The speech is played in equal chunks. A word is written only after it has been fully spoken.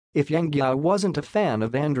If Yeng Guiao wasn't a fan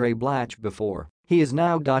of Andray Blatche before, he is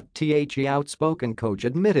now. The outspoken coach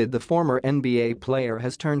admitted the former NBA player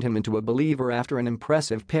has turned him into a believer after an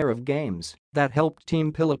impressive pair of games that helped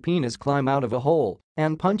Team Pilipinas climb out of a hole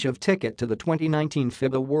and punch a ticket to the 2019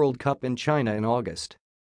 FIBA World Cup in China in August.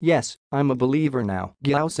 "Yes, I'm a believer now,"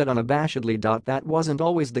 Guiao said unabashedly. That wasn't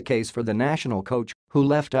always the case for the national coach, who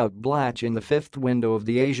left out Blatche in the fifth window of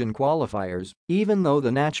the Asian qualifiers, even though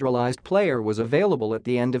the naturalized player was available at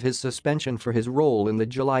the end of his suspension for his role in the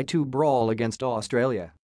July 2 brawl against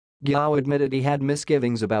Australia. Guiao admitted he had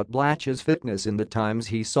misgivings about Blatche's fitness in the times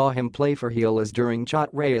he saw him play for Gilas during Chot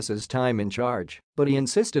Reyes's time in charge, but he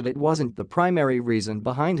insisted it wasn't the primary reason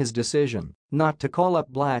behind his decision not to call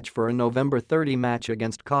up Blatche for a November 30 match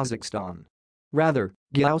against Kazakhstan. Rather,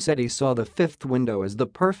 Guiao said he saw the fifth window as the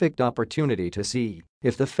perfect opportunity to see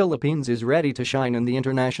if the Philippines is ready to shine in the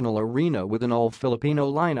international arena with an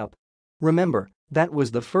all-Filipino lineup. Remember, that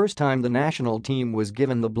was the first time the national team was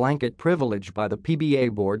given the blanket privilege by the PBA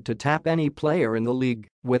board to tap any player in the league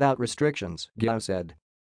without restrictions, Guiao said.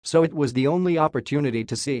 So it was the only opportunity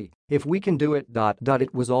to see if we can do it.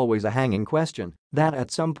 It was always a hanging question that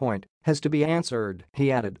at some point has to be answered,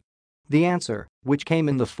 he added. The answer, which came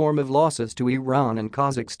in the form of losses to Iran and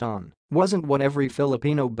Kazakhstan, wasn't what every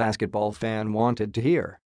Filipino basketball fan wanted to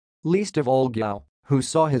hear. Least of all Guiao, who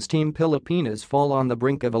saw his team Pilipinas fall on the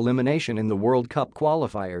brink of elimination in the World Cup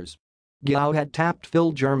qualifiers. Guiao had tapped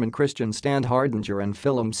Phil German, Christian Standhardinger and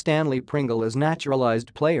Philem Stanley Pringle as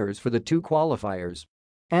naturalized players for the two qualifiers.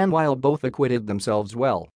 And while both acquitted themselves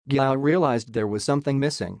well, Guiao realized there was something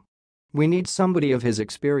missing. "We need somebody of his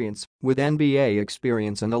experience, with NBA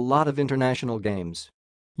experience and a lot of international games.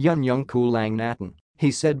 Yun Kulang Natin,"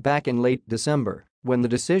 he said back in late December when the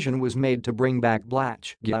decision was made to bring back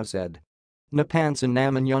Blatche, Guiao said. "Napansin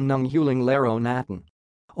naman yun ng huling laro natin.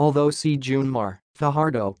 Although si Junmar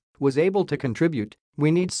Fajardo was able to contribute,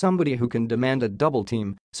 we need somebody who can demand a double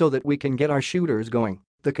team so that we can get our shooters going,"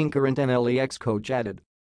 the concurrent NLEX coach added.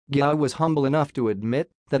 Guiao was humble enough to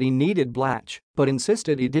admit that he needed Blatche, but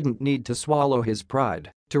insisted he didn't need to swallow his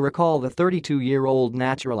pride to recall the 32-year-old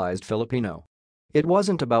naturalized Filipino. "It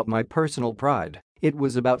wasn't about my personal pride, it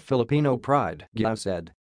was about Filipino pride," Guiao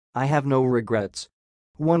said. "I have no regrets.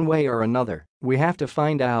 One way or another, we have to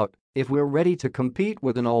find out if we're ready to compete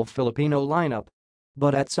with an all-Filipino lineup.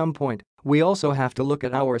 But at some point, we also have to look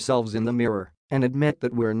at ourselves in the mirror and admit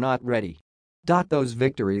that we're not ready." Those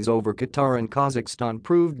victories over Qatar and Kazakhstan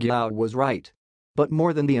proved Guiao was right. But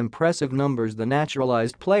more than the impressive numbers the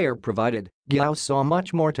naturalized player provided, Guiao saw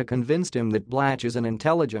much more to convince him that Blatche is an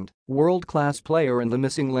intelligent, world-class player and the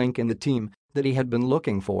missing link in the team that he had been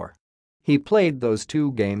looking for. He played those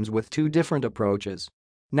two games with two different approaches.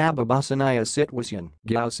 "Nababasanaya sitwasyon,"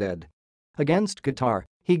 Guiao said. Against Qatar,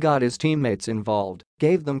 he got his teammates involved,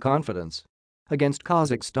 gave them confidence. Against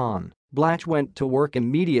Kazakhstan, Blatche went to work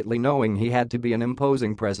immediately knowing he had to be an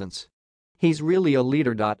imposing presence. "He's really a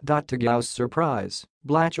leader." To Guiao's surprise,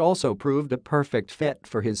 Blatche also proved a perfect fit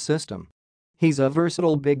for his system. "He's a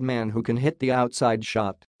versatile big man who can hit the outside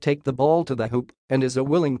shot, take the ball to the hoop, and is a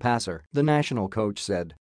willing passer," the national coach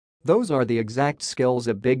said. "Those are the exact skills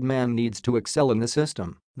a big man needs to excel in the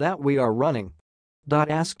system that we are running."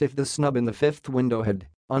 Asked if the snub in the fifth window had,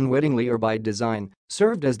 unwittingly or by design,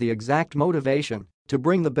 served as the exact motivation to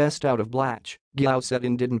bring the best out of Blatche, Guiao said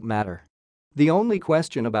it didn't matter. "The only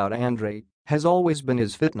question about Andray has always been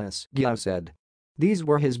his fitness," Guiao said. "These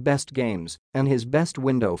were his best games and his best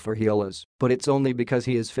window for Gilas, but it's only because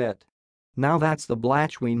he is fit. Now that's the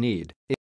Blatche we need."